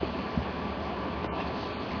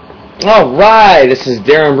Alright, this is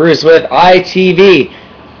Darren Bruce with ITV.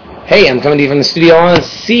 Hey, I'm coming to you from the studio on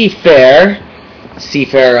Seafair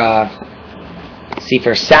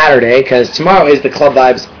Saturday, because tomorrow is the Club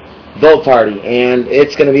Vibes boat party, and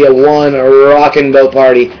it's going to be a rockin' boat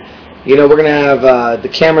party. You know, we're going to have the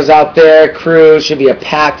cameras out there, crew, should be a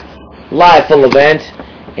packed, live full event,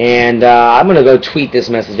 and I'm going to go tweet this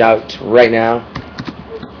message out right now.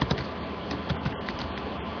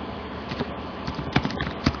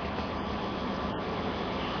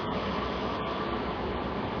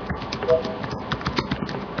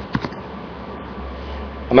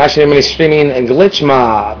 I'm actually going to be streaming a Glitch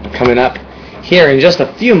Mob coming up here in just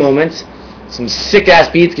a few moments. Some sick-ass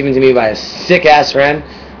beats given to me by a sick-ass friend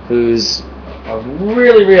who's a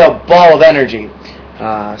really real ball of energy.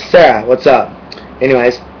 Sarah, what's up?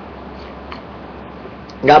 Anyways,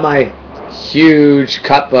 got my huge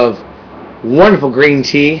cup of wonderful green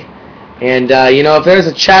tea. And, you know, if there's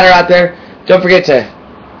a chatter out there, don't forget to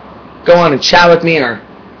go on and chat with me or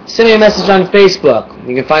send me a message on Facebook.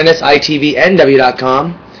 You can find us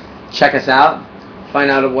itvnw.com. Check us out. Find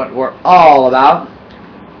out what we're all about.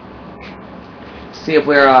 See if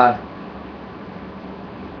we're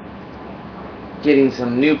getting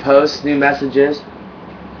some new posts, new messages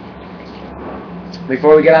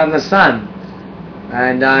before we get out in the sun.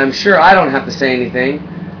 And I'm sure I don't have to say anything,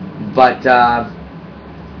 but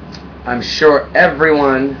I'm sure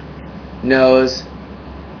everyone knows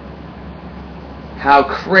how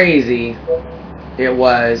crazy it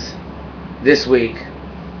was this week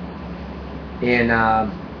in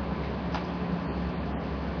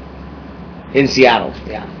Seattle.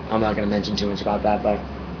 Yeah, I'm not going to mention too much about that, but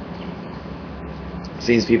it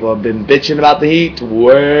seems people have been bitching about the heat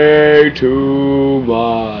way too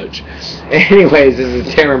much. Anyways, this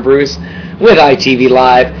is Darren Bruce with ITV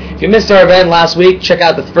Live. If you missed our event last week, check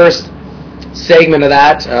out the first segment of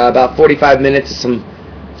that, about 45 minutes of some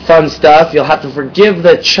fun stuff. You'll have to forgive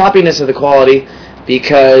the choppiness of the quality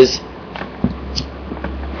because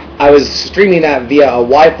I was streaming that via a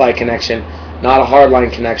Wi-Fi connection, not a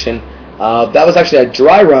hardline connection. That was actually a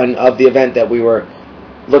dry run of the event that we were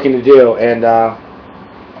looking to do, and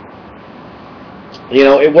you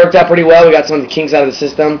know, it worked out pretty well. We got some of the kinks out of the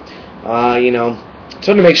system. You know, just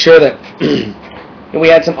wanted to make sure that and we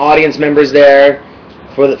had some audience members there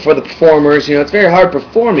for the performers. You know, it's very hard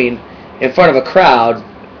performing in front of a crowd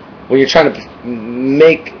when you're trying to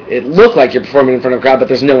make it look like you're performing in front of a crowd, but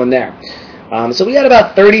there's no one there. So we had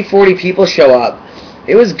about 30-40 people show up.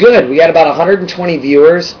 It was good. We had about 120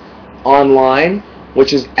 viewers online,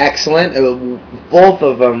 which is excellent. Both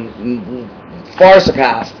of them far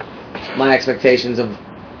surpassed my expectations of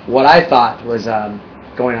what I thought was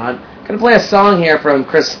going on. I'm going to play a song here from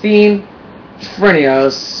Christine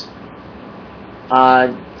Frenios.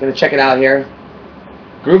 Going to check it out here.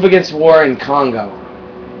 Groove Against War in Congo.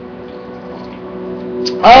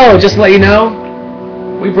 Oh, just to let you know,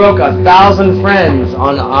 we broke 1,000 friends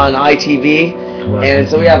on ITV, and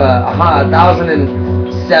so we have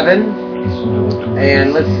 1,007.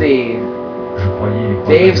 And let's see,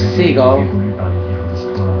 Dave Siegel.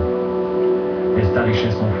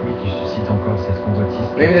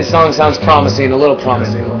 Maybe this song sounds promising, a little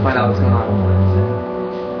promising. We'll find out what's going on.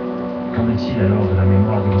 Qu'en est-il alors de la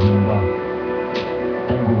mémoire de Lumumba?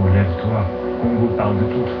 Congo, lève-toi. Congo parle de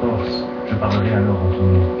toute force. Je parlerai alors en ton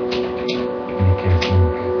nom. Mais quel donc?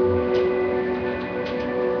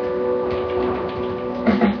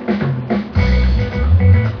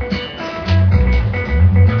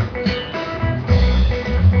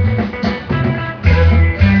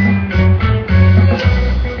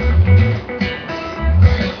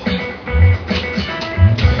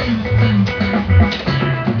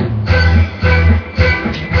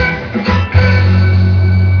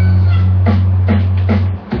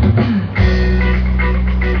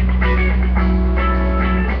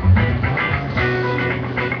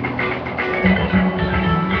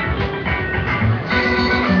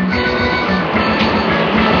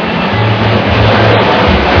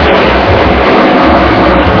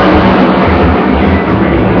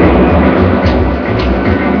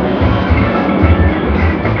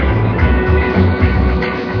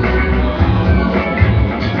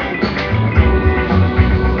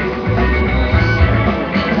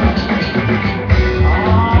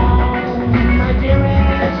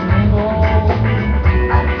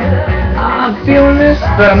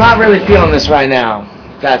 But I'm not really feeling this right now.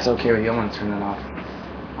 If that's okay with you, I'm going to turn that off.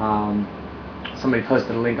 Somebody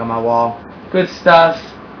posted a link on my wall. Good stuff.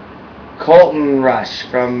 Colton Rush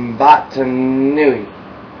from Batanui.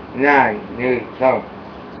 Nui. So,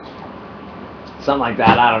 something like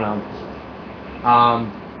that. I don't know.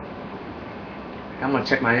 I'm going to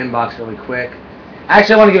check my inbox really quick.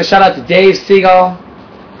 Actually, I want to give a shout out to Dave Seagal.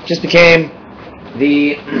 Just became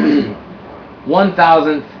the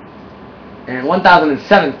 1,000th and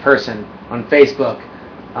 1,007th person on Facebook.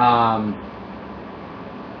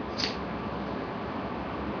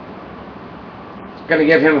 Going to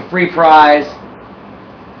give him a free prize.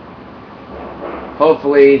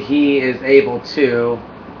 Hopefully he is able to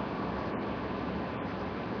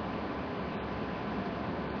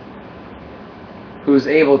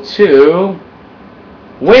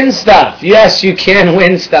win stuff. Yes, you can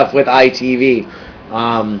win stuff with ITV.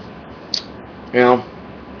 You know,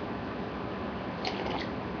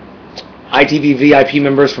 ITV VIP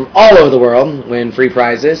members from all over the world win free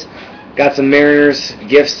prizes. Got some Mariners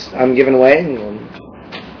gifts I'm giving away.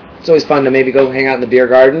 It's always fun to maybe go hang out in the beer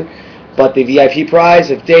garden. But the VIP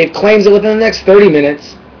prize, if Dave claims it within the next 30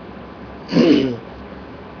 minutes,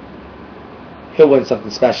 he'll win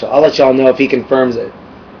something special. I'll let y'all know if he confirms it.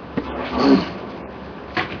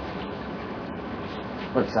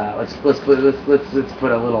 Let's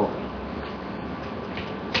put a little.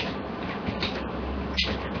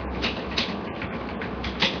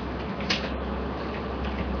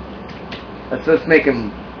 Let's make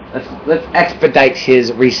him. Let's expedite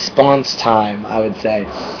his response time, I would say.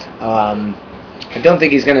 I don't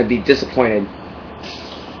think he's going to be disappointed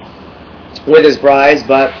with his prize,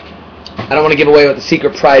 but I don't want to give away what the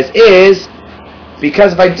secret prize is,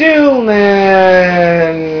 because if I do,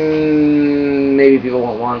 then maybe people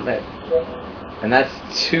won't want it, and that's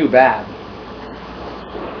too bad.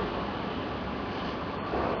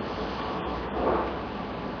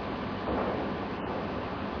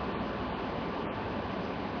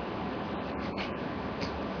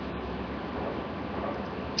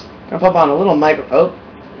 Gonna pop on a little Michael. Oh,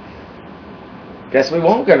 guess we're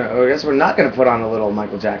not gonna put on a little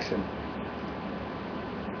Michael Jackson.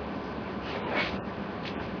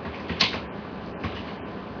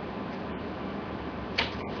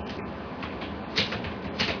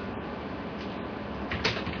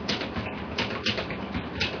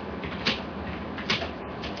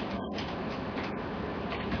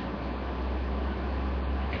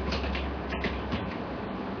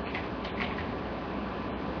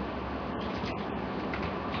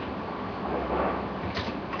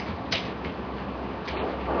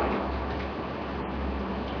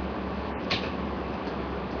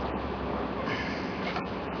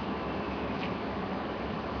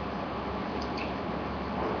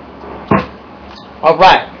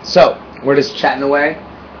 Alright, so we're just chatting away,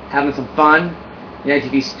 having some fun in the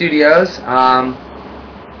ITV studios.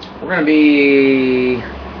 We're going to be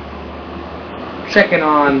checking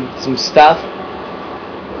on some stuff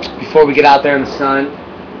before we get out there in the sun.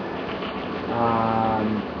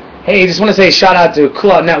 Hey, just want to say a shout out to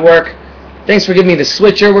Cool Out Network. Thanks for giving me the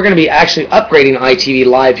switcher. We're going to be actually upgrading ITV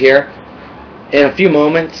Live here in a few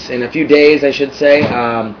moments, in a few days I should say.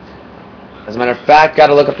 As a matter of fact, got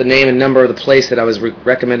to look up the name and number of the place that I was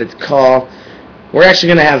recommended to call. We're actually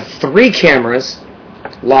going to have 3 cameras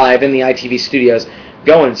live in the ITV studios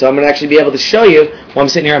going, so I'm going to actually be able to show you while I'm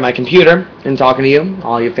sitting here at my computer and talking to you,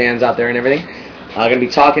 all you fans out there and everything. I'm going to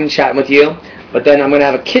be talking, chatting with you, but then I'm going to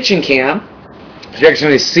have a kitchen cam, so you're actually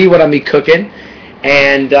going to see what I'm going to be cooking,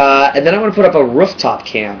 and then I'm going to put up a rooftop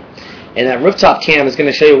cam, and that rooftop cam is going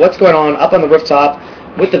to show you what's going on up on the rooftop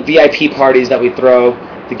with the VIP parties that we throw,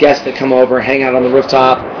 the guests that come over, hang out on the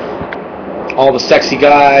rooftop, all the sexy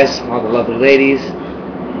guys, all the lovely ladies,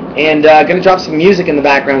 and going to drop some music in the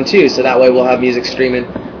background too, so that way we'll have music streaming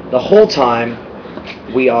the whole time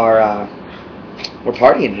we're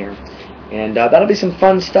partying here, and that'll be some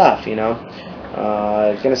fun stuff, you know.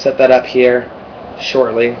 Going to set that up here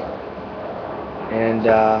shortly, and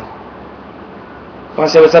I want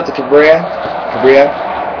to say what's up to Cabria.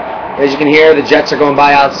 As you can hear, the jets are going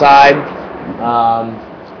by outside.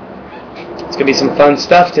 It's going to be some fun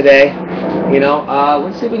stuff today, you know.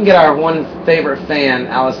 Let's see if we can get our one favorite fan,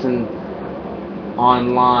 Allison,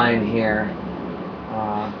 online here.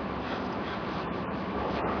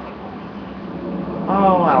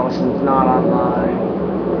 Oh, Allison's not online.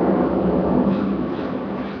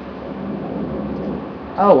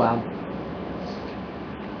 Oh, well.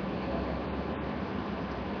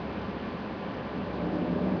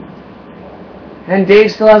 And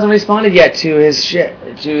Dave still hasn't responded yet to his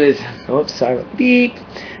oops, sorry, beep,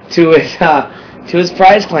 to his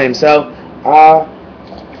prize claim. So,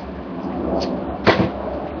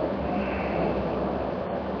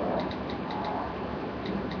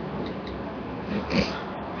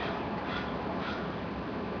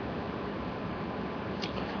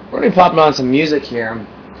 we're going to be popping on some music here in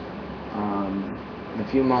a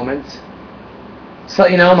few moments. So,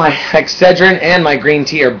 you know, my Excedrin and my green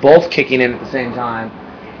tea are both kicking in at the same time.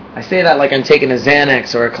 I say that like I'm taking a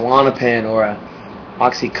Xanax or a Klonopin or a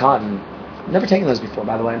Oxycontin. I've never taken those before,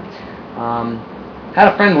 by the way. Had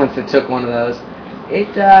a friend once that took one of those.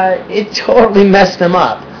 It totally messed him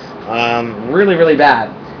up. Really, really bad.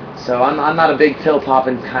 So I'm not a big pill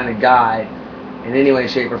popping kind of guy in any way,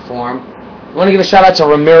 shape, or form. I want to give a shout out to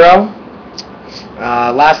Ramiro.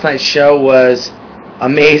 Last night's show was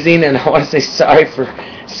amazing, and I want to say sorry for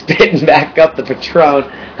spitting back up the Patron.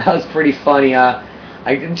 That was pretty funny.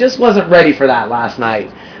 I just wasn't ready for that last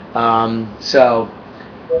night.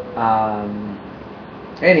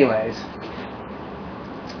 Anyways.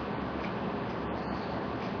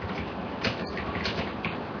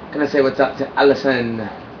 Gonna say what's up to Allison.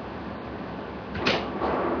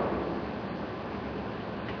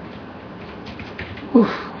 Whew.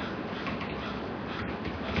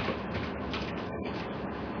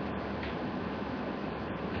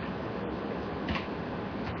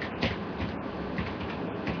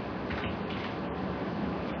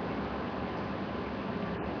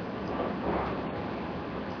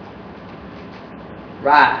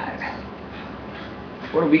 Right.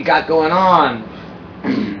 What do we got going on?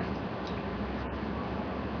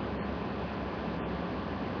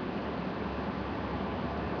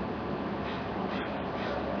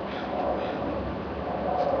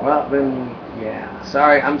 Well, then, yeah.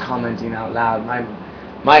 Sorry, I'm commenting out loud.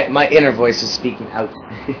 My inner voice is speaking out.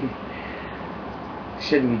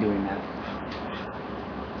 Shouldn't be doing that.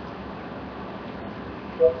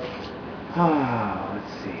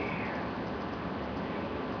 Let's see.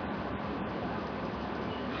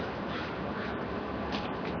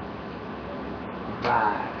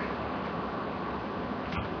 Right.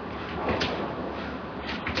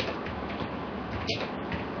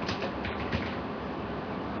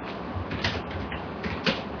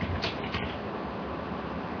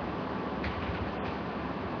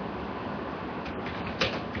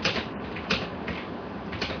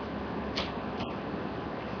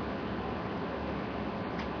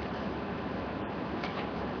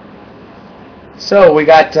 So we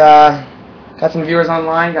got some viewers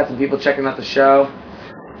online, got some people checking out the show.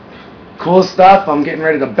 Cool stuff. I'm getting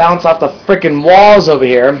ready to bounce off the freaking walls over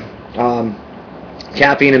here.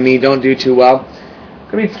 Caffeine and me don't do too well.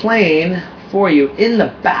 I'm gonna be playing for you in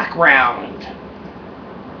the background.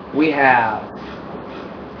 We have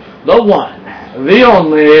the one, the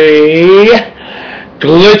only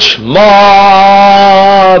Glitch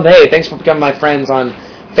Mob. Hey, thanks for becoming my friends on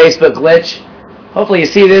Facebook, Glitch. Hopefully you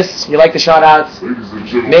see this, you like the shout-outs.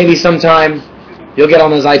 Maybe sometime you'll get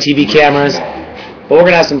on those ITV cameras. But we're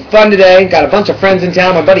going to have some fun today. Got a bunch of friends in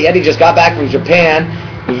town. My buddy Eddie just got back from Japan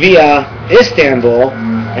via Istanbul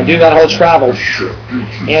and doing that whole travel.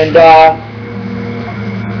 And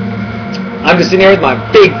I'm just sitting here with my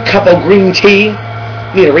big cup of green tea.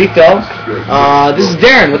 Need a refill. This is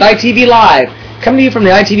Darren with ITV Live, coming to you from the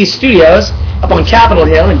ITV studios up on Capitol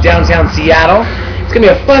Hill in downtown Seattle. It's going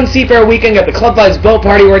to be a fun Seafair weekend. Got the Club Vibes boat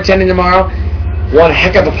party we're attending tomorrow. One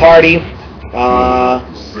heck of a party.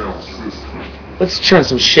 Let's turn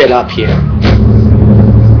some shit up here.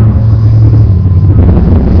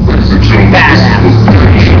 Badass.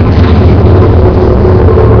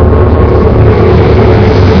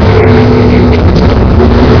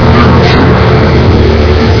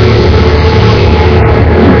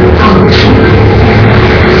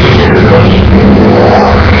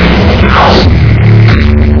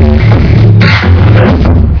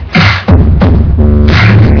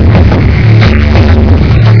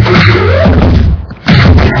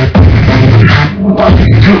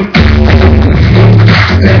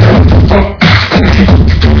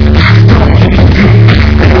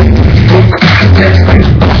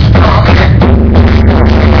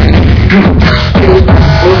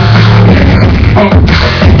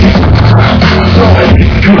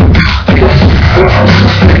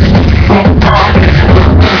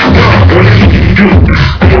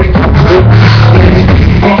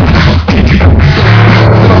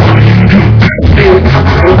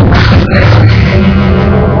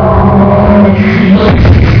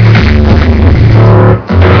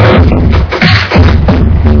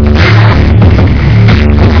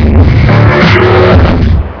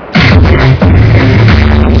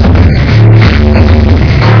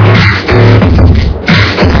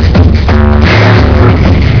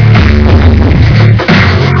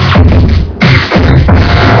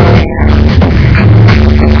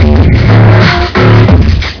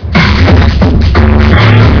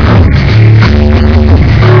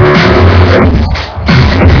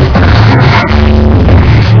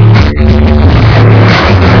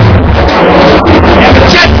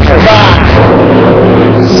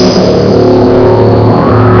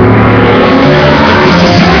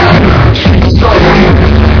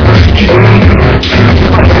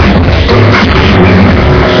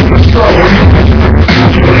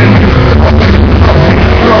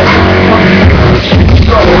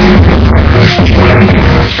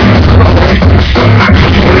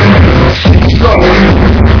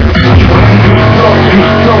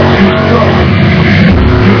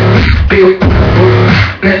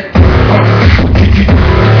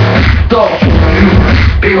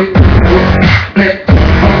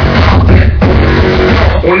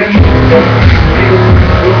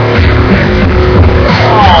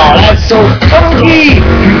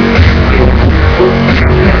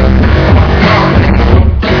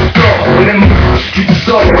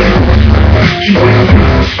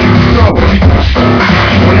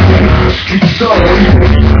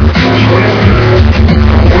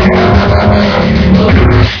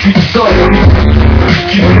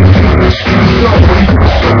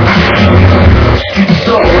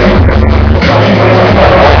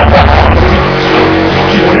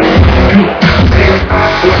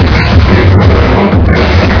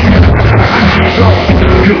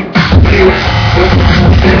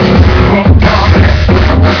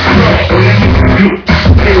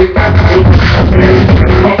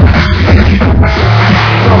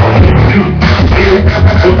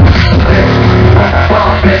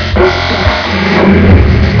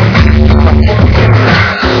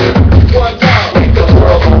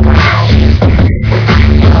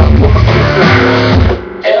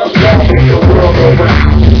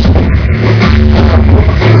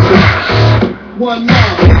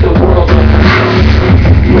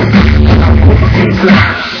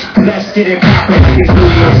 Let's get it poppin', it's New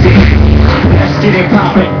Year's Eve. Let's get it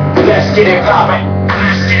poppin', let's get it poppin'.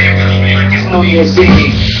 Let's get it poppin' like it's New Year's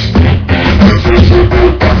Eve.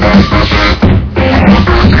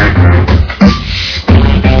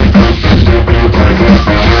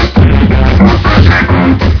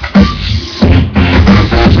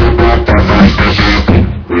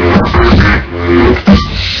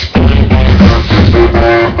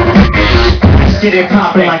 Get it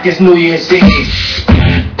poppin' like it's New Year's Eve.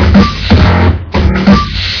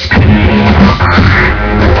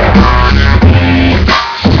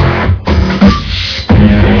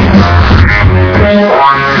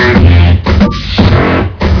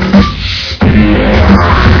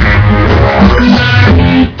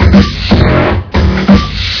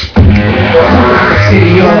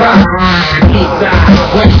 City on rock. East side,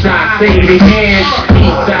 west side, say it again.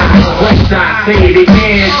 East side, west side, say it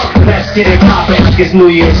again. Let's get it poppin' like it's New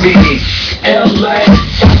Year's Eve. LA,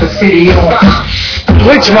 the city on rock.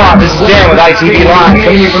 Glitch Mob, this is Dan with ITV Live,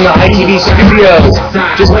 coming in from the ITV studios.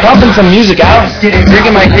 Just pumping some music out,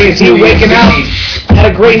 drinking my green tea, waking up. Had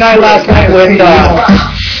a great night last night with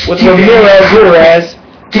Ramirez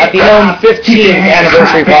at the OM 15th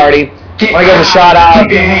anniversary party. I want to give a shout out.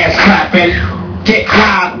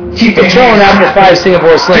 Patrolling after 5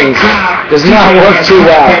 Singapore slings does not work too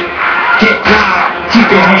well.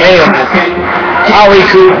 Anyway, I'll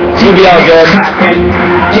recoup. It's going to be all good.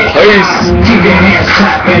 Peace. Keep your hands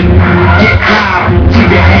clapping. Get loud. Keep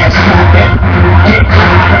your hands clapping. Get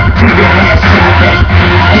loud. Keep your hands clapping.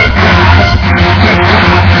 Get loud. Get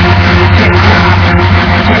loud. Get loud.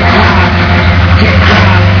 Get loud. Get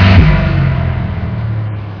loud.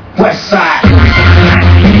 West side. Get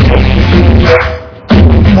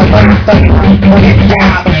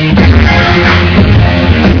loud.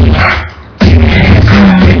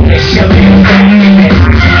 It's your man.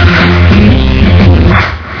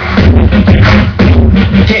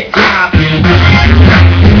 Get loud.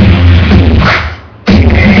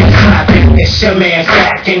 It's your man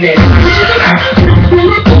back in it.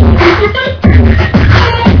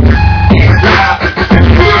 Get loud.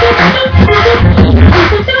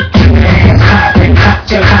 Hands popping, pop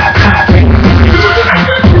your pop popping.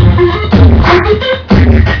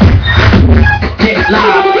 Get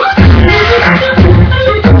loud.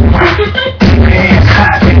 Hands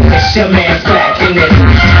popping, it's your man back in it.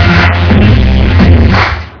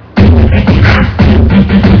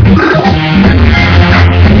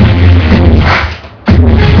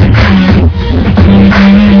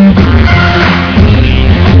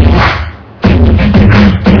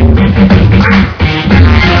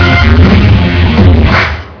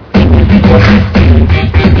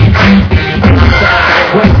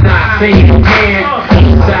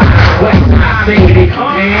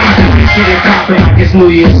 It's New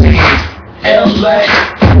Year's Eve. LA,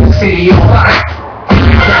 city on rock.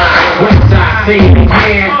 West side, say it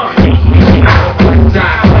again. West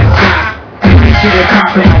side, west side. Get it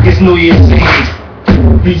poppin' like it's New Year's Eve.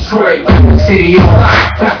 Detroit, city on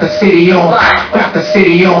rock. Got the city on rock. Got the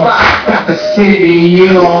city on rock. Got the city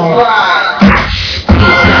on rock.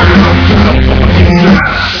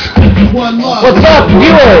 What's up,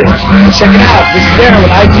 viewers? Check it out. This is Darren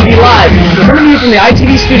with ITV Live. Coming to you from the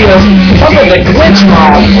ITV studios, up with the Glitch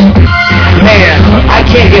Mob. Man, I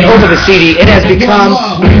can't get over the CD. It has become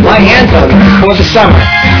my anthem for the summer.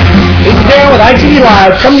 This is Darren with ITV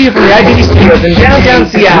Live, coming to you from the ITV studios in downtown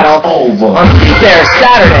Seattle on there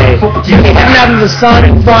Saturday. Heading out into the sun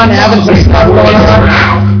and fun, having some stuff going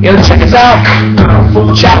on. You know, check us out.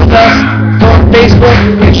 Chat with us. Go on Facebook,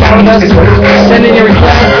 chat with us, send in your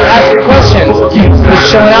requests, ask your questions. Just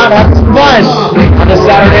showing out, having some fun on this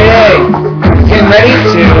Saturday. Getting ready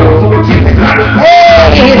to...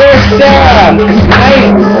 Hey, there's Sarah!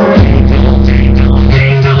 Nice!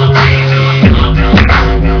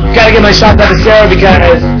 Gotta give my shout out to Sarah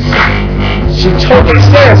because she totally...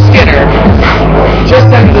 Sarah Skinner just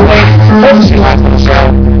sent me the link. Hope she watched the show.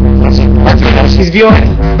 She's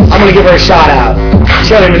viewing. I'm gonna give her a shout out. She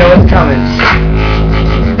don't even know what's coming.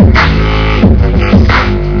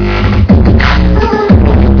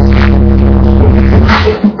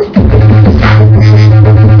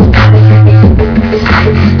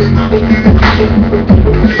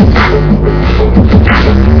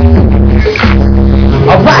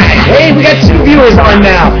 Alright, hey, we got 2 viewers on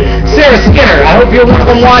now. Sarah Skinner, I hope you're one of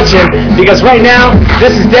them watching, because right now,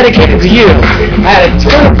 this is dedicated to you. I had a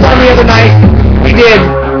ton of fun the other night. We did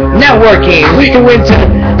networking. We went to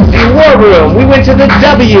the War Room. We went to the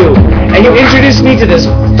W. And you introduced me to this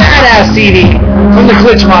badass CD from the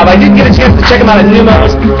Glitch Mob. I did get a chance to check them out at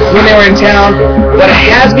Numos when they were in town, but it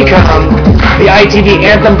has become the ITV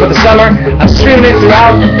anthem for the summer. I'm streaming it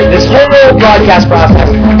throughout this whole broadcast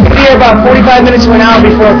process. We'll be here about 45 minutes to an hour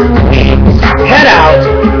before we head out.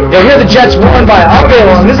 You'll hear the Jets roaring by all day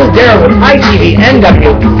long. This is Darren with ITV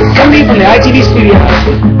NW, coming from the ITV studios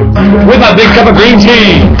with my big cup of green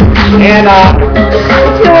tea. And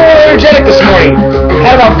feeling a little energetic this morning.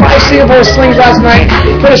 Had about 5 Singapore slings last night.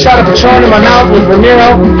 Put a shot of Patron in my mouth with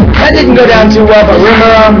Ramiro. That didn't go down too well, but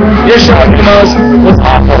Ramiro, your shot of Nemos was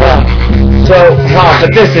off the hook. So,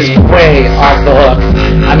 but this is way off the hook.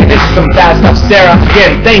 I mean, this is some fast stuff. Sarah,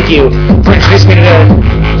 again, thank you for introducing me to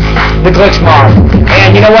the Glitch Mob.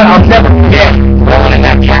 And you know what? I'll never forget rolling in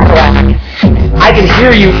that Cadillac. I could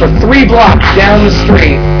hear you for 3 blocks down the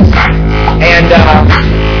street. And,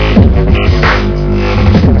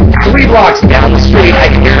 3 blocks down the street, I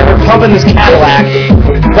could hear her pumping this Cadillac,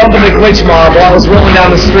 bumping the Glitch Mob while I was rolling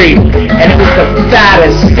down the street. And it was the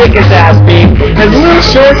fattest, sickest ass beat. This little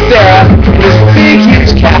short Sarah in this big,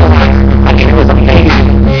 huge Cadillac. I mean, it was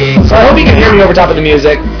amazing. So I hope you can hear me over top of the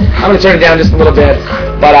music. I'm going to turn it down just a little bit.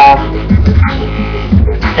 But,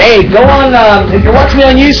 hey, go on, if you're watching me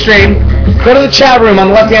on Ustream, go to the chat room on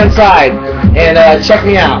the left-hand side and check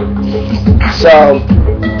me out. So,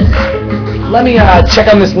 let me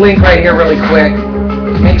check on this link right here really quick.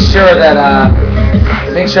 Make sure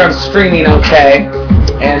I'm streaming okay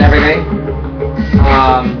and everything.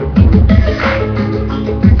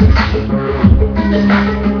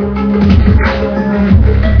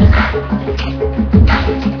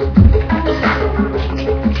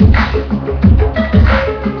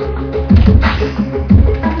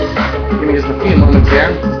 Give me just a few moments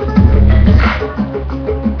here.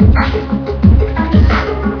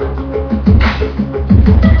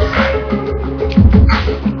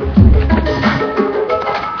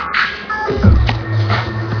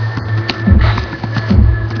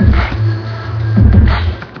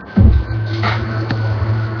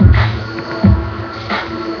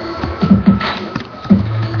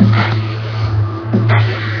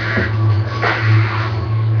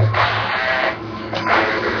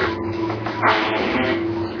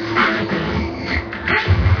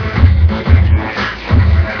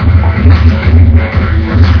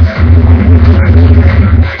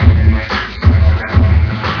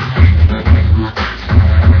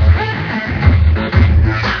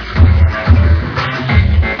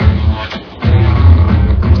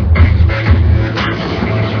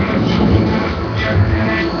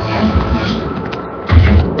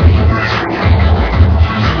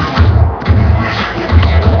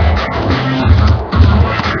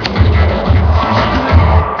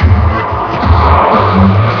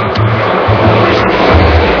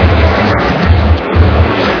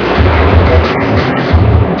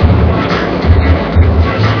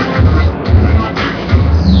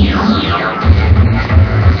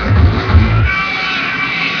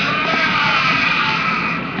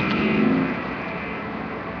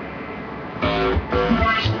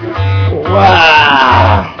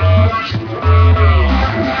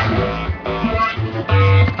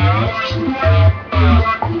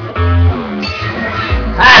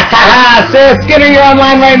 Sarah Skinner, you're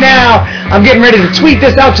online right now. I'm getting ready to tweet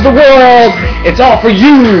this out to the world. It's all for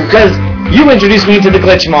you, because you introduced me to the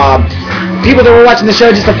Glitch Mob. People that were watching the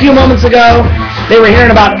show just a few moments ago, they were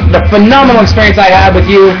hearing about the phenomenal experience I had with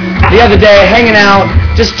you the other day, hanging out,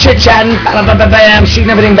 just chit-chatting, bam, shooting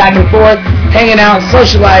everything back and forth, hanging out,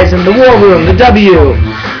 socializing, the war room, the W.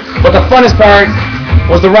 But the funnest part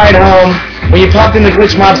was the ride home when you popped in the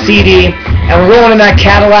Glitch Mob CD and we're rolling in that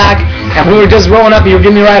Cadillac and we were just rolling up and you were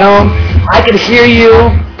giving me a ride home. I could hear you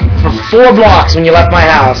for 4 blocks when you left my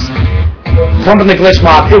house, pumping the Glitch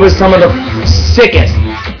Mob. It was some of the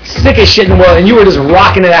sickest shit in the world, and you were just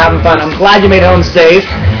rocking it, having fun. I'm glad you made it home safe.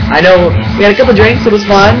 I know we had a couple drinks, it was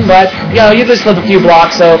fun, but you just lived a few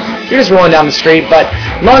blocks, so you're just rolling down the street. But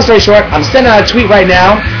long story short, I'm sending out a tweet right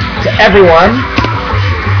now to everyone.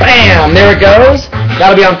 Bam! There it goes.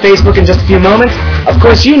 That'll be on Facebook in just a few moments. Of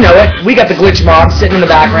course, you know it. We got the Glitch Mob sitting in the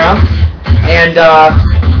background. And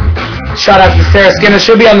shout out to Sarah Skinner.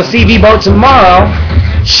 She'll be on the CV boat tomorrow,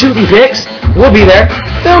 shooting pics. We'll be there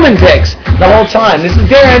filming pics the whole time. This is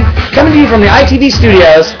Darren coming to you from the ITV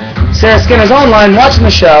studios. Sarah Skinner's online watching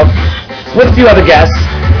the show with a few other guests.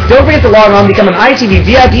 Don't forget to log on and become an ITV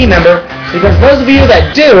VIP member, because those of you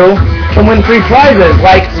that do can win free prizes,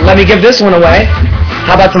 like, let me give this one away.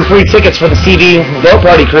 How about some free tickets for the CV boat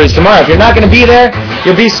party cruise tomorrow? If you're not going to be there,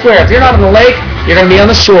 you'll be square. If you're not on the lake, you're going to be on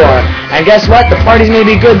the shore. And guess what? The party's going to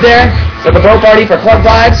be good there. So the boat party for Club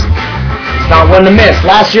Vibes, it's not one to miss.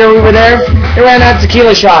 Last year we were there, they ran out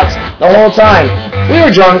tequila shots the whole time. We were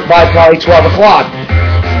drunk by probably 12 o'clock.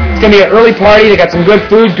 going to be an early party. They got some good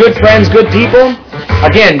food, good friends, good people.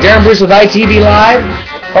 Again, Darren Bruce with ITV Live.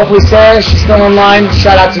 Hopefully, Sarah, she's still online.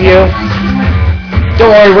 Shout out to you.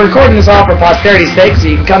 Don't worry, we're recording this all for posterity's sake, so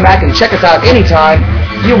you can come back and check us out anytime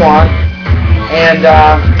you want. And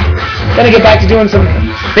going to get back to doing some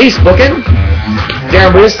Facebooking.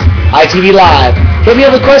 Darren Bruce, ITV Live. Hit me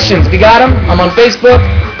up with questions. If you got them, I'm on Facebook.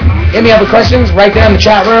 Hit me up with questions right there in the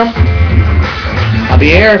chat room. I'll be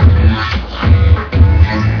here.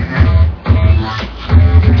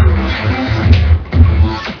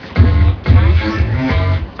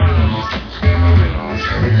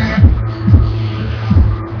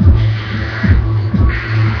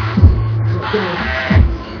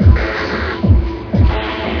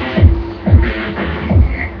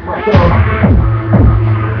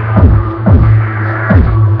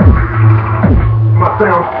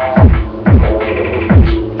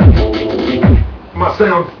 My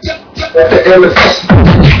sound, the illest.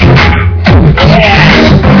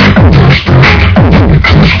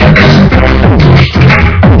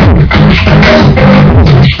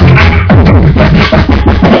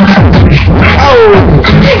 Oh,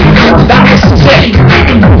 that was sick.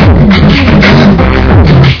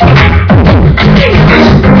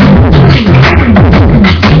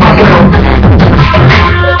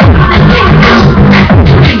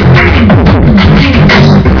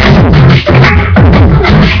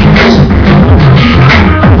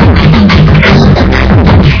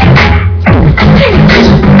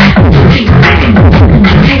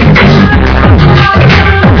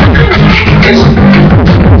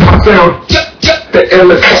 The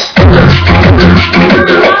illest.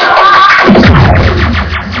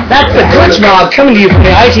 That's the Glitch Mob coming to you from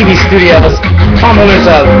the ITV studios. Compliments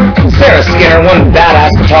of Sarah Skinner, one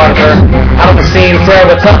badass photographer out on the scene. Sarah,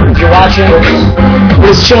 what's up if you're watching?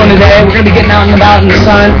 We're just chilling today. We're going to be getting out and about in the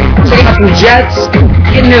sun, checking out some jets,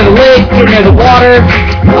 getting near the lake, getting near the water.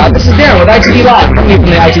 This is Darren with ITV Live, coming to you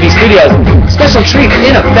from the ITV studios. Special treat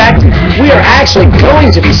in effect. We are actually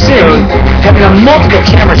going to be soon having a multiple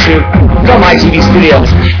camera shoot from ITV studios.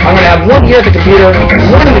 I'm going to have one here at the computer,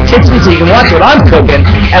 one in the kitchen so you can watch what I'm cooking,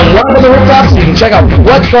 and one on the rooftop so you can check out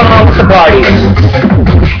what's going on with the party.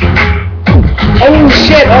 Oh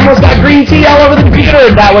shit, almost got green tea all over the computer.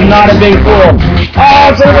 That would not have been cool. Oh,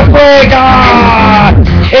 it's a break. Ah!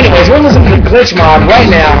 Anyways, we're listening to the Glitch Mob right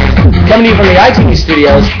now, coming to you from the ITV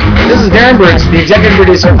studios. This is Darren Bruce, the executive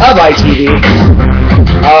producer of ITV.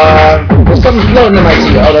 There's something floating in my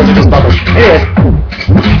tea. Oh, those are just bubbles. Anyways,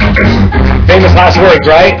 famous last words,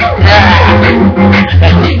 right?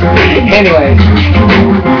 Anyway,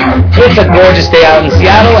 it's a gorgeous day out in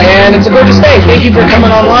Seattle, and it's a gorgeous day. Thank you for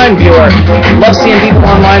coming online, viewer. Love seeing people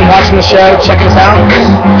online watching the show, checking us out.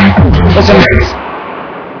 Listen,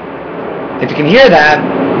 if you can hear that,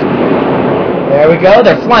 there we go.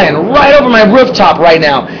 They're flying right over my rooftop right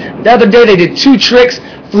now. The other day they did 2 tricks,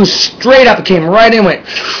 flew straight up, and came right in, went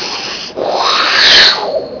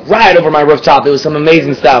right over my rooftop. It was some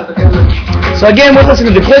amazing stuff. So again, we're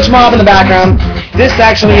listening to the Glitch Mob in the background. This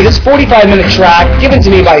 45-minute track given to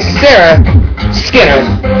me by Sarah Skinner,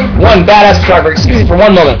 one badass photographer. Excuse me for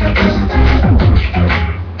one moment.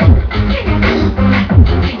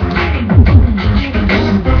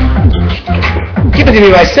 Given to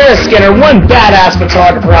me by Sarah Skinner, one badass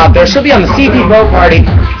photographer out there. She'll be on the CP boat party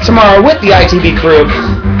tomorrow with the ITV crew.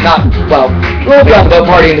 We'll be on the boat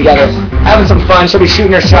partying together, having some fun. She'll be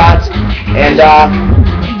shooting her shots, and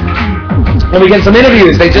we get some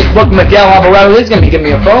interviews. They just booked Miguel. He's going to be giving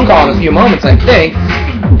me a phone call in a few moments, I think.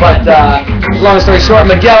 But long story short,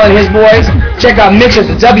 Miguel and his boys. Check out Mitch at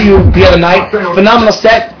the W the other night. Phenomenal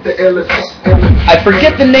set. I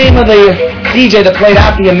forget the name of the DJ that played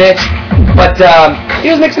after you, Mitch, but he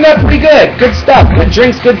was mixing up pretty good. Good stuff. Good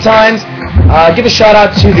drinks, good times. Give a shout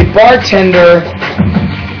out to the bartender.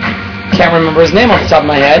 Can't remember his name off the top of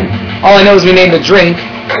my head. All I know is we named a drink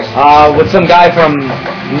with some guy from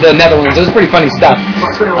the Netherlands. It was pretty funny stuff.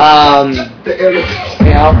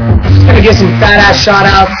 Just gonna give some fat ass shout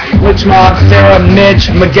outs. Glitch Mob, Sarah, Mitch,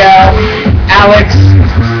 Miguel, Alex,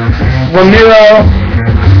 Ramiro.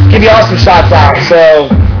 Give you all some shots out. So,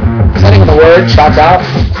 is that even the word? Shots out?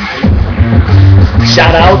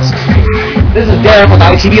 Shout outs. This is Darren with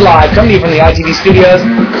ITV Live, coming to you from the ITV studios.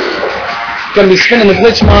 Gonna be spinning the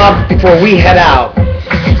Glitch Mob before we head out.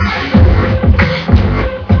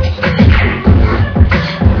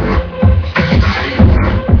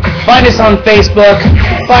 Find us on Facebook.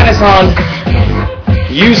 Find us on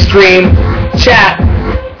Ustream. Chat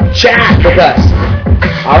with us.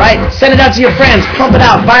 Alright? Send it out to your friends. Pump it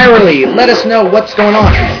out virally. Let us know what's going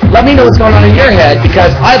on. Let me know what's going on in your head,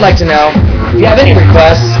 because I'd like to know. If you have any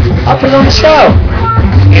requests, I'll put it on the show.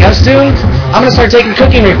 You know, soon I'm gonna start taking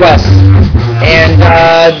cooking requests and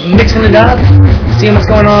mixing it up, seeing what's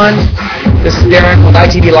going on. This is Darren with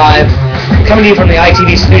ITV Live, coming to you from the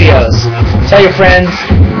ITV studios. Tell your friends,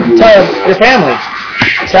 tell your family,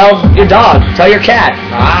 tell your dog, tell your cat.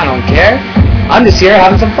 I don't care. I'm just here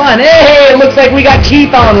having some fun. Hey, it looks like we got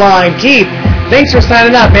Keith online. Keith, thanks for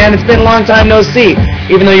signing up, man. It's been a long time no see.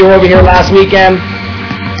 Even though you were over here last weekend,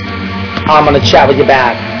 I'm going to chat with you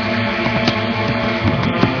back.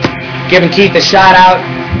 Giving Keith a shout out.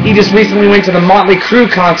 He just recently went to the Motley Crue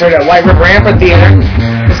concert at White River Amphitheater.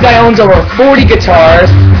 This guy owns over 40 guitars.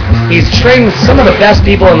 He's trained with some of the best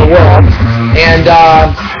people in the world. And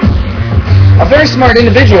a very smart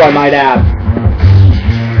individual, I might add.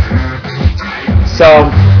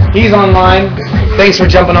 So, he's online. Thanks for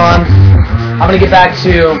jumping on. I'm going to get back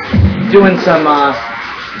to doing some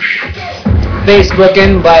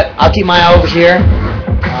Facebooking, but I'll keep my eye over here.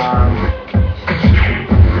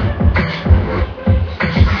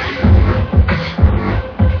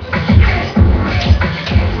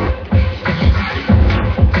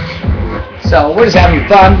 So, we're just having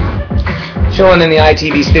fun, chilling in the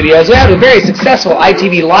ITV studios. We had a very successful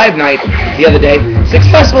ITV Live night the other day.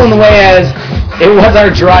 Successful in the way as it was our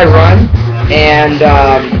dry run, and,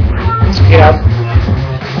 you know,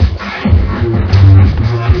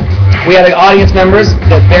 we had audience members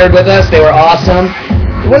that fared with us. They were awesome.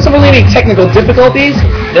 There wasn't really any technical difficulties.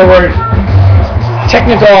 There were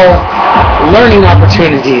technical learning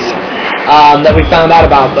opportunities that we found out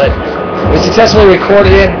about, but we successfully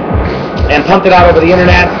recorded it and pumped it out over the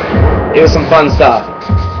internet. It was some fun stuff.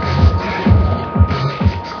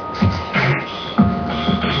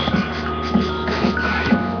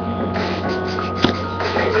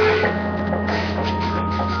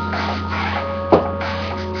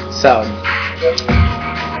 So,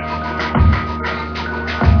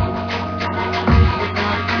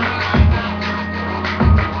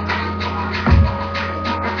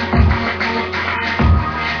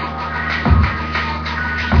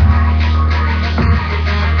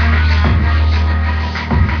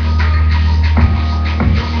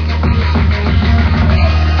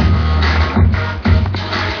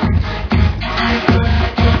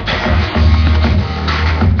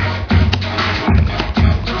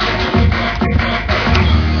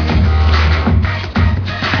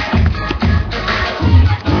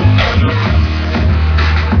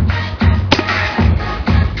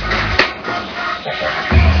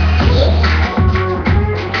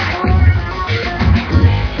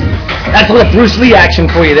 that's a little Bruce Lee action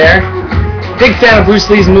for you there. Big fan of Bruce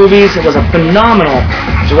Lee's movies. It was a phenomenal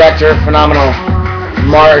director, phenomenal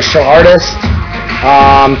martial artist.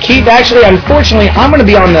 Keith, actually, unfortunately, I'm going to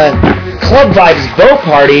be on the Club Vibes boat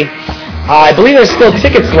party. I believe there's still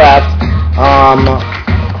tickets left.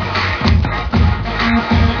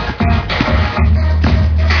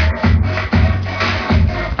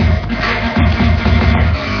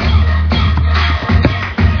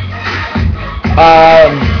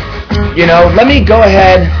 You know, let me go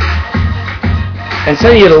ahead and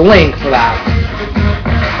send you the link for that.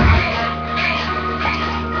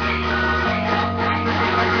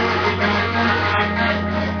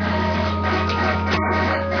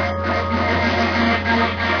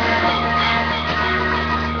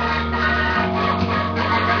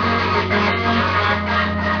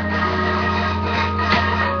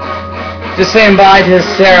 Just saying bye to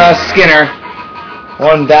Sarah Skinner,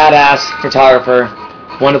 one badass photographer.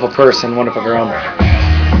 Wonderful person, wonderful girl.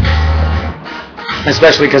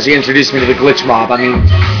 Especially because she introduced me to the Glitch Mob. I mean,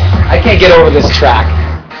 I can't get over this track.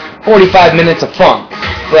 45 minutes of funk.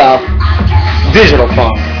 Well, digital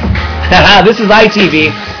funk. This is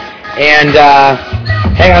ITV. And,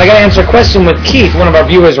 hang on, I gotta answer a question with Keith, one of our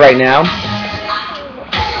viewers right now.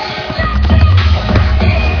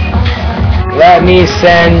 Let me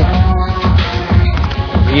send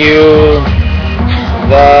you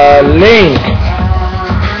the link.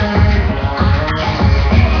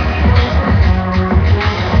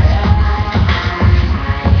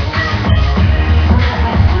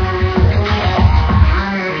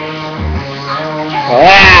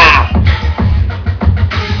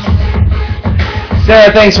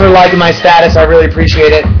 Sarah, thanks for liking my status. I really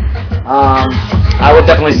appreciate it. I will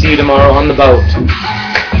definitely see you tomorrow on the boat.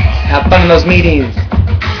 Have fun in those meetings.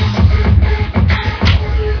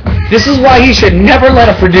 This is why you should never let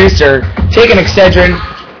a producer take an Excedrin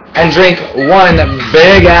and drink one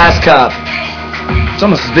big-ass cup. It's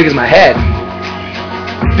almost as big as my head.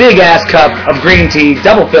 Big-ass cup of green tea,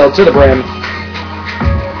 double-filled to the brim.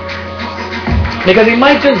 Because he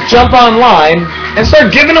might just jump online and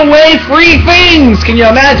start giving away free things. Can you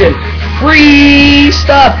imagine? free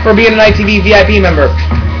stuff for being an ITV VIP member.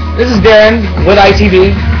 This is Darren with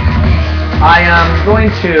ITV. I am going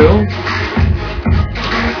to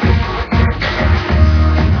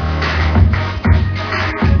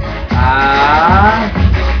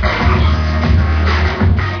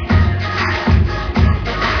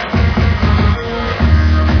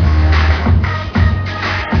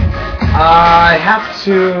I have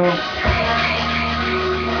to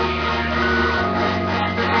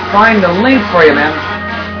find the link for you, man.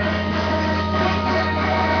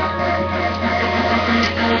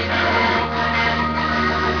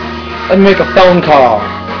 Let me make a phone call.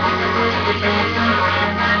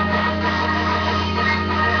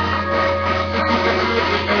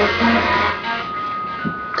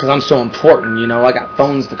 Because I'm so important, you know, I got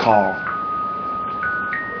phones to call.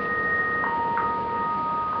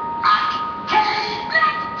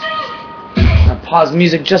 Pause the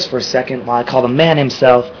music just for a second while I call the man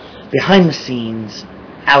himself, behind the scenes,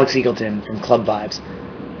 Alex Eagleton from Club Vibes.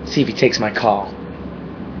 See if he takes my call.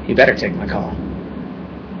 He better take my call.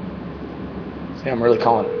 See, I'm really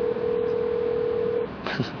calling him.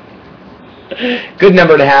 Good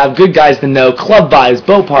number to have, good guys to know. Club Vibes,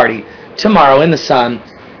 boat party, tomorrow in the sun.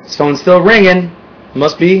 His phone's still ringing.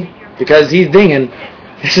 Must be because he's dinging.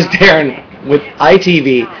 This is Darren with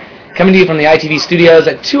ITV, coming to you from the ITV studios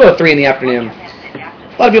at 2:03 in the afternoon.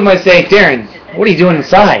 A lot of people might say, Darren, what are you doing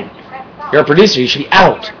inside? You're a producer, you should be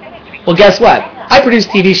out. Well, guess what? I produce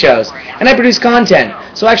TV shows, and I produce content.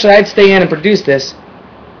 So actually, I'd stay in and produce this.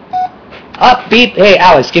 Up, beep, hey,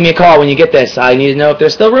 Alex, give me a call when you get this. I need to know if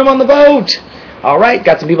there's still room on the boat. All right,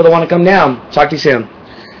 got some people that want to come down. Talk to you soon.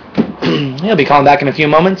 He'll be calling back in a few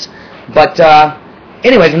moments. But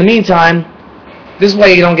anyways, in the meantime, this is why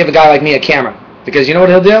you don't give a guy like me a camera. Because you know what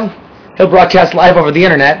he'll do? He'll broadcast live over the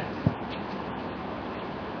internet.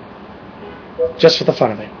 Just for the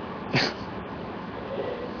fun of it.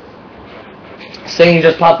 Saying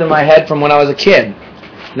just popped in my head from when I was a kid.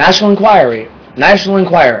 National Enquirer.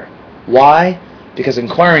 Why? Because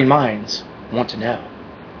inquiring minds want to know.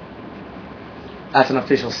 That's an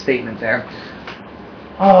official statement there.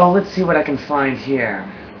 Oh, let's see what I can find here.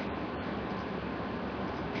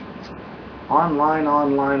 Online.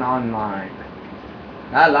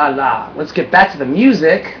 La la la. Let's get back to the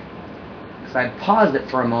music. Because I paused it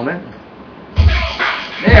for a moment.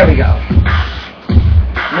 There we go.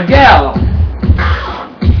 Miguel.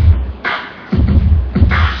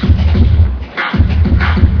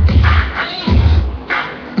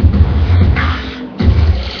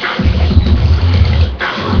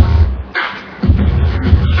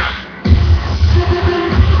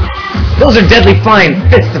 Those are deadly fine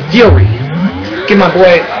fits of fury. Give my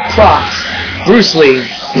boy props. Bruce Lee.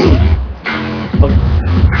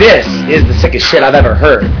 This is the sickest shit I've ever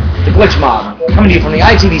heard. The Glitch Mob, coming to you from the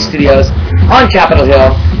ITV studios on Capitol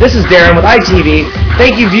Hill. This is Darren with ITV.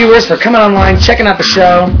 Thank you, viewers, for coming online, checking out the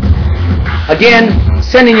show. Again,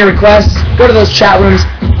 send in your requests. Go to those chat rooms.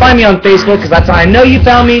 Find me on Facebook, because that's how I know you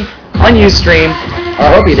found me on Ustream. Or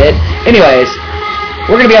I hope you did. Anyways,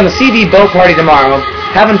 we're going to be on the CV boat party tomorrow.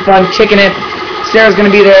 Having fun, kicking it. Sarah's going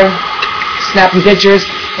to be there, snapping pictures.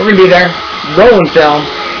 We're going to be there, rolling film,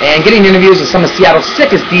 and getting interviews with some of Seattle's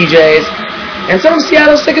sickest DJs. And some of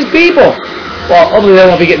Seattle's sickest people. Well, hopefully they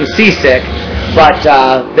won't be getting seasick, but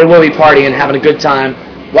they will be partying, having a good time,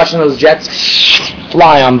 watching those jets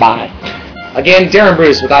fly on by. Again, Darren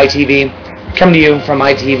Bruce with ITV, coming to you from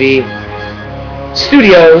ITV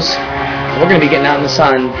Studios. We're going to be getting out in the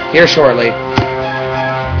sun here shortly.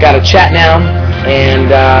 Got to chat now, and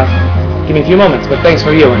give me a few moments, but thanks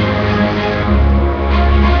for viewing.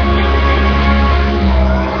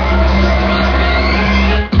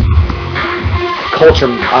 Culture,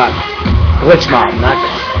 Glitch Mob, not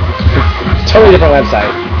totally different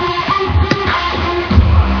website.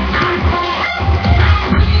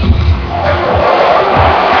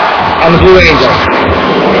 On the Blue Angel.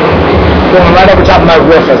 Going right over top of my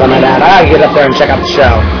roof as I'm at that. I gotta get up there and check out the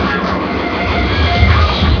show.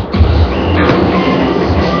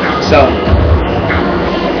 So,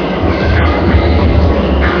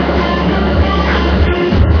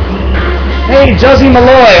 hey, Josie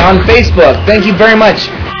Malloy on Facebook. Thank you very much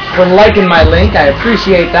for liking my link. I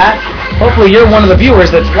appreciate that. Hopefully you're one of the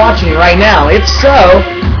viewers that's watching right now. If so,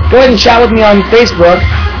 go ahead and chat with me on Facebook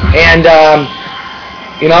and,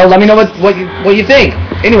 let me know what you think.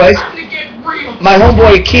 Anyways, my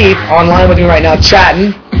homeboy Keith online with me right now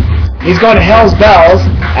chatting. He's going to Hell's Bells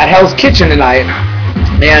at Hell's Kitchen tonight.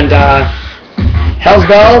 And Hell's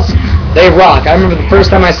Bells, they rock. I remember the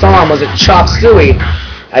first time I saw him was at Chop Suey.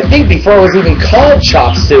 I think before it was even called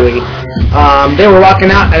Chop Suey. They were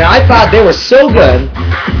rocking out, and I thought they were so good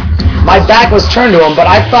my back was turned to them, but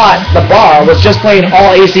I thought the bar was just playing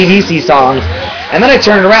all AC/DC songs. And then I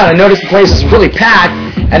turned around and noticed the place was really packed,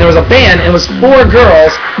 and there was a band, and it was 4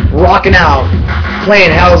 girls rocking out,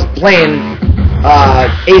 playing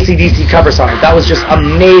AC/DC cover songs. That was just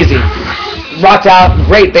amazing. Rocked out,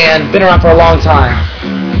 great band, been around for a long time.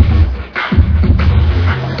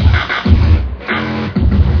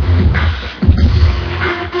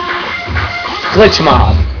 Glitch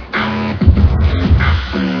Mob.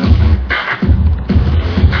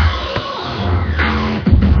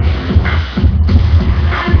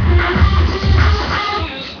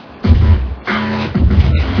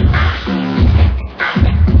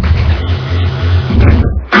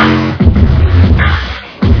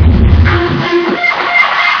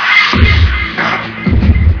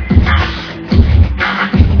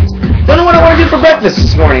 For breakfast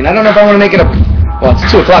this morning. I don't know if I want to make it well, it's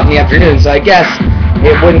 2 o'clock in the afternoon, so I guess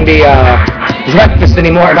it wouldn't be breakfast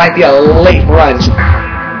anymore. It might be a late brunch.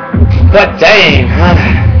 But dang,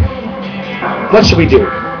 what should we do?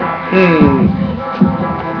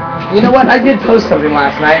 You know what? I did post something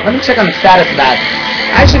last night. Let me check on the status of that.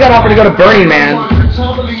 I actually got offered to go to Burning Man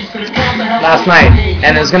last night,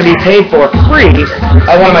 and it was going to be paid for free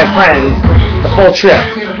by one of my friends, the full trip.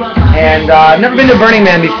 And I've never been to Burning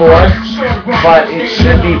Man before, but it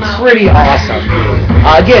should be pretty awesome.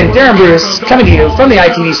 Again, Darren Bruce coming to you from the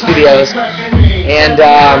ITV studios. And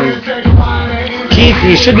Keith,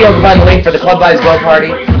 you should be able to find the link for the Club Buys Go Party.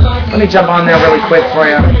 Let me jump on there really quick for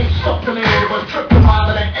you.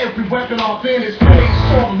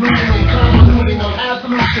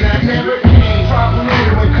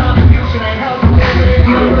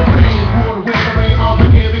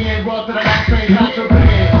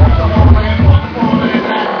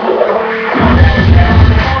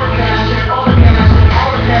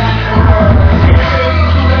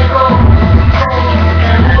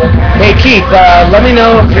 Hey Keith, let me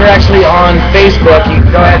know if you're actually on Facebook. You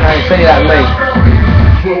can go ahead and I can send you that link.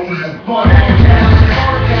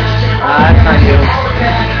 That's not you.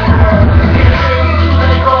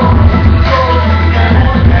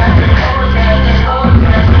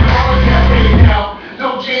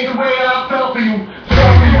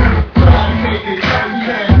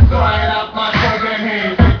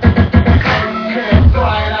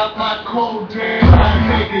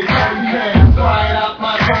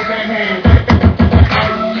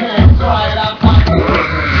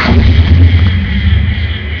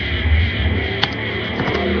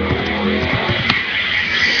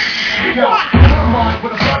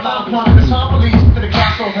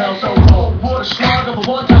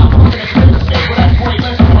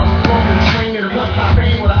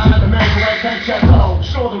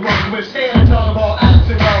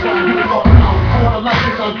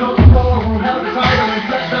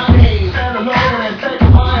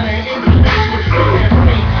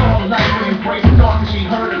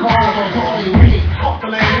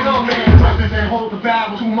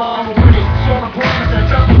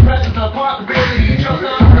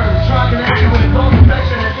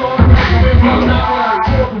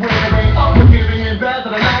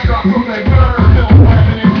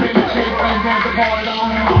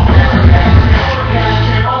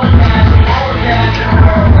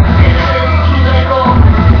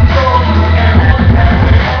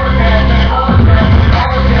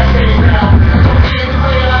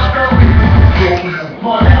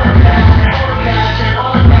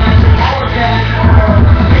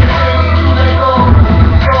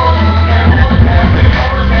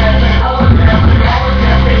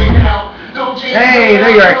 Hey,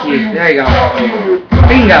 there you are, Keith. There you go.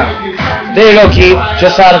 Bingo. There you go, Keith.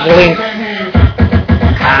 Just out of the link.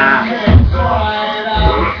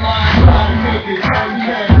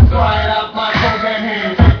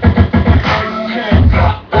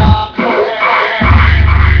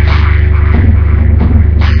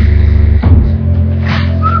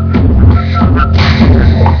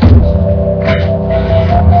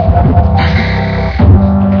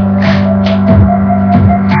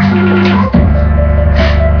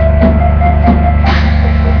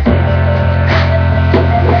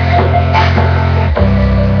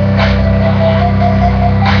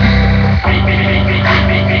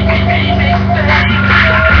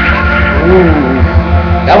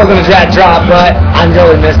 That wasn't a jack drop, but I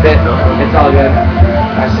really missed it. It's all good.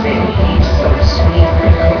 I see. So sweet.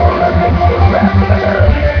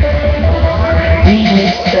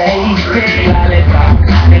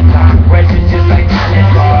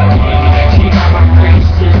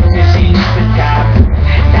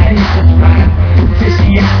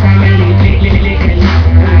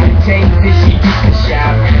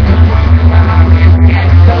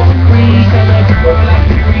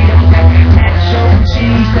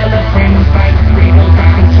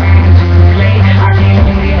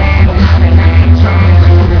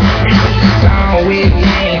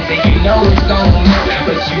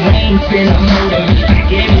 ain't finna murder me like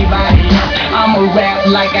everybody else. I'ma rap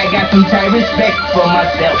like I got some type of respect for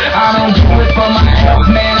myself. I don't do it for my health,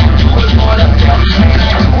 man, I do it for the belt. Man,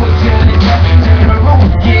 I do it till the death, till the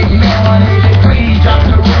roof get melt. 100 degrees, drop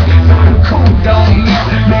the roof, so the cool don't melt.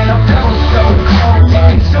 Man, the flow so cold,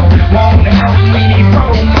 chicken soup won't help me. Need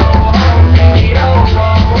promo, need you know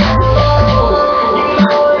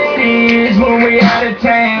what it is when we out of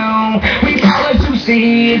town. We falling to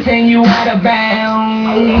see it and you out of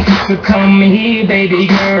bounds. So come here, baby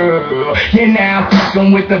girl. You're now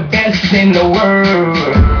fucking with the best in the world.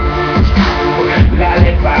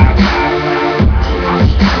 Lollipop,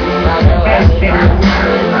 best in the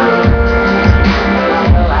world.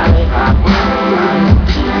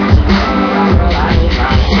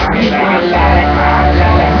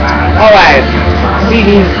 Alright,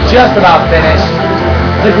 CD's just about finished.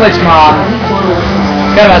 The Glitch Mob.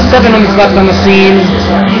 Got about 7 minutes left on the scene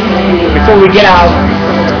before we get out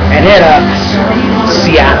and head up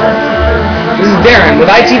Seattle. This is Darren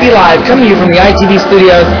with ITV Live, coming to you from the ITV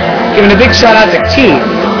studios, giving a big shout out to Keith,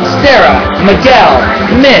 Sarah, Miguel,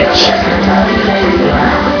 Mitch,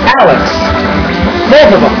 Alex,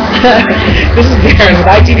 both of them. This is Darren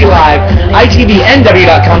with ITV Live,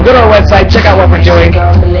 ITVNW.com. Go to our website, check out what we're doing,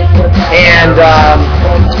 and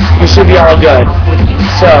we should be all good.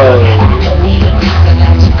 So,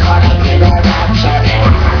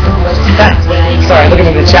 sorry, looking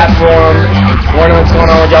at the chat forum, wondering what's going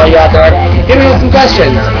on with y'all out there. Give me some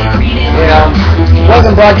questions. You know,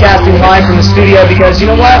 wasn't broadcasting live from the studio because, you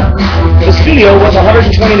know what? The studio was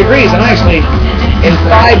 120 degrees, and actually, in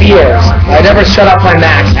 5 years, I never shut off my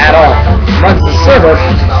Mac at all. Runs the server.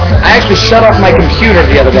 I actually shut off my computer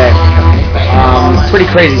the other day. Pretty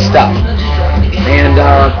crazy stuff. And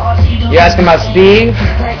you asking about Steve?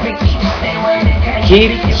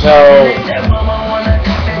 Keith? So,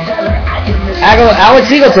 Alex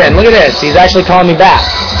Eagleton, look at this. He's actually calling me back.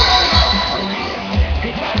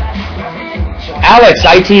 Alex,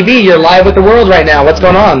 ITV, you're live with the world right now. What's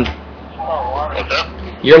going on?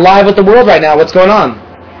 You're live with the world right now. What's going on?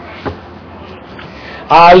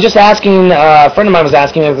 I was just asking, a friend of mine was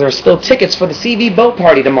asking if there's still tickets for the CV boat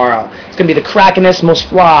party tomorrow. It's going to be the crackinest, most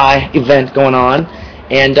fly event going on.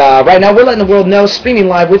 And right now we're letting the world know, streaming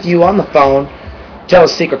live with you on the phone. Tell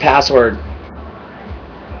us secret password.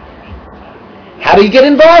 How do you get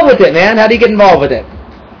involved with it, man? How do you get involved with it?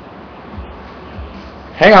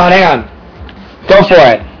 Hang on. Go for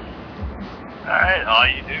it. Alright, all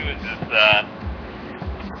you do is just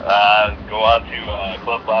go on to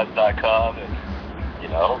clublives.com and, you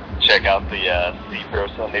know, check out the Sea Pro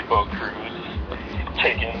Sunday Boat Cruise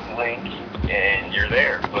ticket link, and you're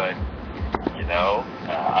there. But, you know,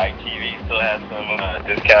 ITV still has some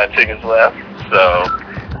discounted tickets left, so,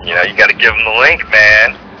 you know, you got to give them the link,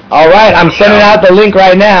 man. Alright, I'm sending out the link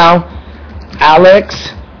right now.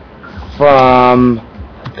 Alex from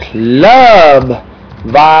Club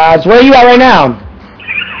Vibes. Where are you at right now?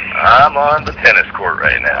 I'm on the tennis court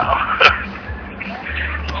right now.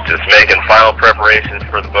 Just making final preparations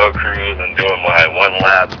for the boat cruise and doing my one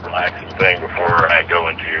last relaxing thing before I go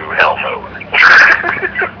into hell mode.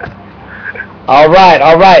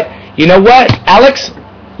 Alright. You know what, Alex?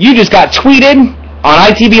 You just got tweeted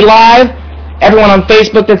on ITV Live. Everyone on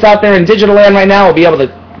Facebook that's out there in digital land right now will be able to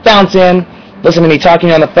bounce in, listen to me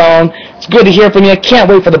talking on the phone. It's good to hear from you. Can't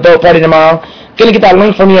wait for the boat party tomorrow. Going to get that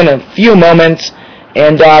link from you in a few moments.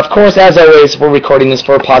 And, of course, as always, we're recording this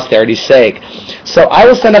for posterity's sake. So I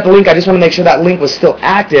will send out the link. I just want to make sure that link was still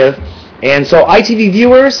active. And so ITV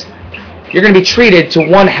viewers, you're going to be treated to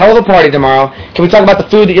one hell of a party tomorrow. Can we talk about the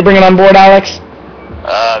food that you're bringing on board, Alex?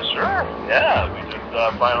 Sure. Yeah, we just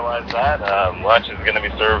finalized that. Lunch is going to be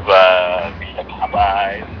served via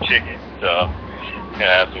Popeyes chicken. So, gonna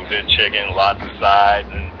have some good chicken, lots of sides,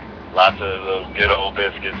 and lots of those good old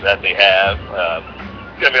biscuits that they have.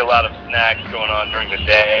 It's gonna be a lot of snacks going on during the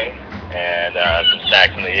day, and some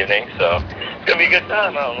snacks in the evening. So it's gonna be a good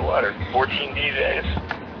time out on the water. 14 DJs,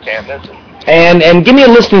 can't miss it. And give me a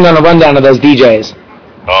listing on a rundown of those DJs.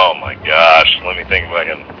 Oh my gosh, let me think if I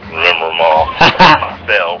can remember them all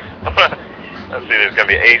myself. Let's see, there's gonna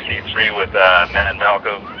be AC3 with Matt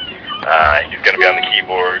Malcolm. He's gonna be on the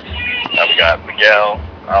keyboards. We got Miguel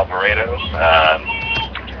Alvarado.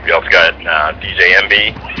 We also got DJ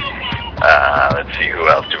MB. Let's see, who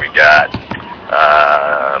else do we got?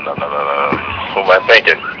 What am I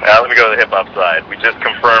thinking? Let me go to the hip-hop side. We just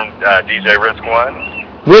confirmed DJ Risk One.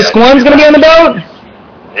 Risk One's going to be on the boat?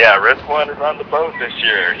 Yeah, Risk One is on the boat this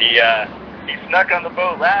year. He snuck on the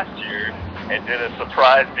boat last year and did a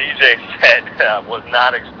surprise DJ set was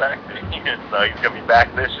not expecting. So he's going to be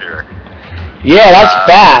back this year. Yeah, that's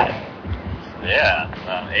fat.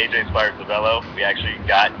 AJ Spire Savello. We actually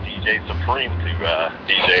got DJ Supreme to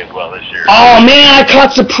DJ as well this year. Oh man, I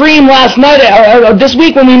caught Supreme last night, or this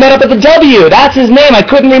week when we met up at the W. That's his name. I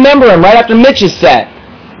couldn't remember him right after Mitch's set.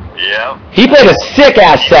 Yeah. He played a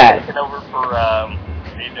sick-ass set. Taking over for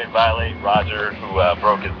DJ Violate Roger, who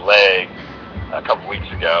broke his leg a couple weeks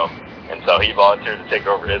ago. And so he volunteered to take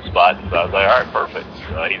over his spot. And so I was like, all right, perfect.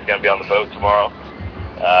 He's going to be on the boat tomorrow.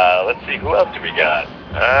 Let's see, who else do we got?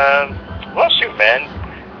 Well, shoot, man.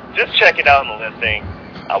 Just check it out on the listing.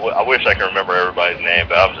 I wish I could remember everybody's name,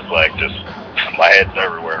 but I'm just my head's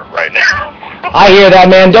everywhere right now. I hear that,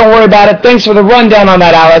 man. Don't worry about it. Thanks for the rundown on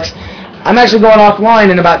that, Alex. I'm actually going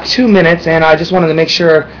offline in about 2 minutes, and I just wanted to make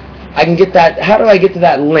sure I can get that. How do I get to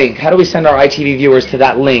that link? How do we send our ITV viewers to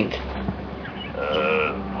that link? Boy.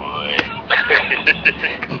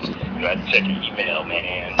 You got to check your email,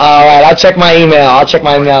 man. All right, I'll check my email.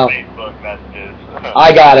 Facebook messages.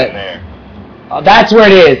 I got it. That's where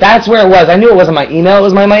it is. That's where it was. I knew it wasn't my email. It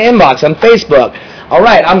was my inbox on Facebook. All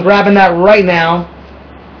right, I'm grabbing that right now.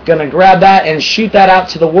 Gonna grab that and shoot that out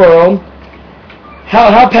to the world.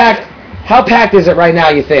 How packed is it right now,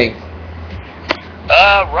 you think?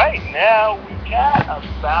 Right now we got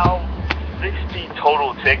about 60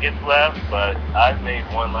 total tickets left, but I've made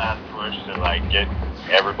one last push to get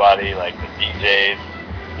everybody, the DJs,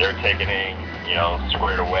 their ticketing,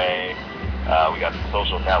 squared away. We got some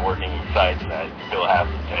social networking sites that still have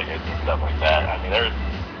some tickets and stuff like that. I mean, there's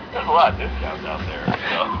a lot of discounts out there.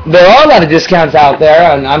 So. There are a lot of discounts out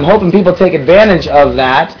there, and I'm hoping people take advantage of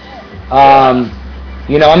that. I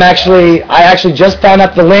actually just found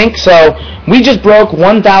out the link, so we just broke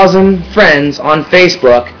 1,000 friends on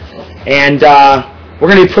Facebook, and we're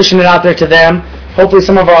going to be pushing it out there to them. Hopefully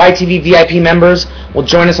some of our ITV VIP members will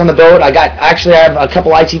join us on the boat. I have a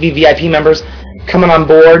couple ITV VIP members coming on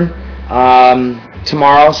board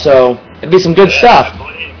tomorrow, so it'll be some good stuff. I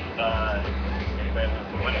believe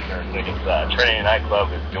Trinity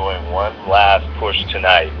Nightclub is doing one last push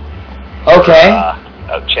tonight. Okay. For,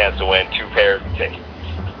 a chance to win 2 pairs of tickets.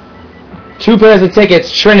 2 pairs of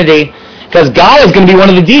tickets, Trinity, because Guy is going to be one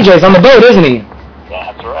of the DJs on the boat, isn't he?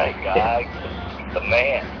 That's right, Guy, the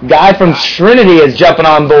man. Guy from Trinity is jumping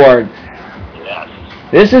on board. Yes.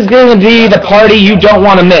 This is going to be the party you don't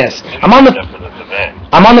want to miss. I'm on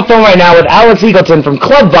the phone right now with Alex Eagleton from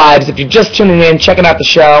Club Vibes, if you're just tuning in, checking out the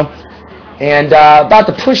show, and about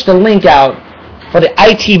to push the link out for the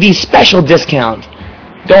ITV special discount.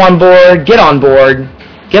 Go on board, get online,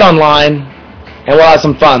 and we'll have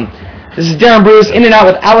some fun. This is Darren Bruce, in and out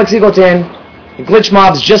with Alex Eagleton. The Glitch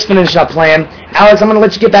Mob's just finished up playing. Alex, I'm going to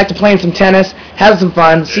let you get back to playing some tennis. Have some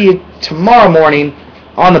fun. See you tomorrow morning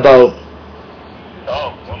on the boat.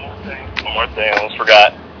 Oh, one more thing. I almost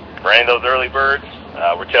forgot. For any of those early birds,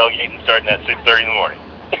 we're tailgating starting at 6:30 in the morning.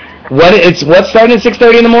 What's starting at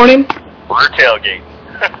 6:30 in the morning? We're tailgating.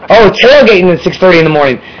 Oh, tailgating at 6:30 in the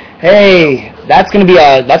morning. Hey, that's an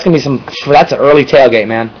early tailgate,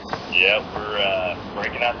 man. Yeah, we're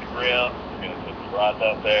breaking out the grill. We're gonna put some brats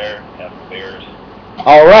out there, have some beers.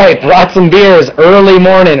 All right, brought some beers early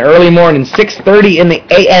morning, 6:30 in the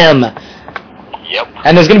a.m. Yep.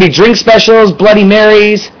 And there's gonna be drink specials, Bloody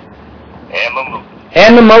Marys,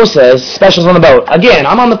 and mimosas specials on the boat. Again,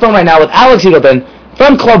 I'm on the phone right now with Alex Eagleton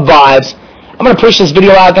from Club Vibes. I'm gonna push this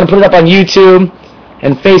video out. Gonna put it up on YouTube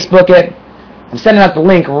and Facebook it. I'm sending out the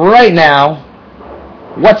link right now.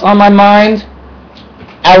 What's on my mind?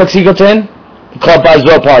 Alex Eagleton, the Club Vibes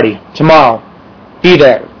Boat Party tomorrow. Be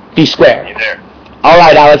there. Be square. Be there. All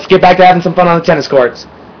right, Alex. Get back to having some fun on the tennis courts.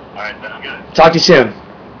 All right, sounds good. Talk to you soon.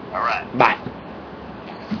 All right. Bye.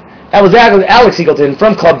 That was Alex Eagleton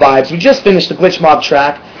from Club Vibes. We just finished the Glitch Mob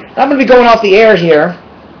track. I'm going to be going off the air here.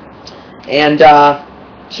 And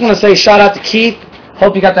just want to say shout out to Keith.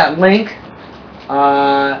 Hope you got that link.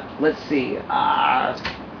 Let's see.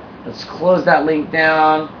 Let's close that link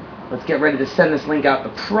down. Let's get ready to send this link out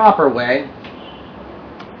the proper way.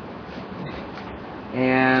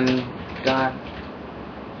 And got...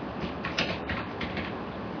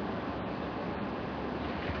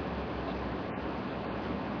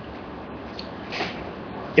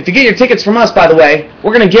 If you get your tickets from us, by the way,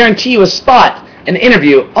 we're going to guarantee you a spot, an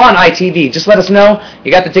interview on ITV. Just let us know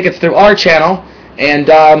you got the tickets through our channel. And,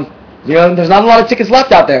 there's not a lot of tickets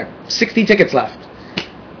left out there. 60 tickets left,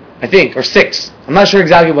 I think, or 6. I'm not sure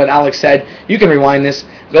exactly what Alex said. You can rewind this,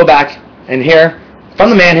 go back, and hear from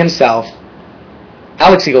the man himself,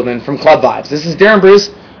 Alex Eagleton from Club Vibes. This is Darren Bruce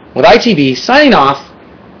with ITV, signing off,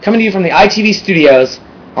 coming to you from the ITV studios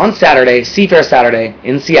on Saturday, Seafair Saturday,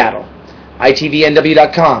 in Seattle.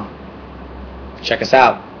 ITVNW.com. Check us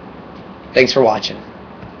out. Thanks for watching.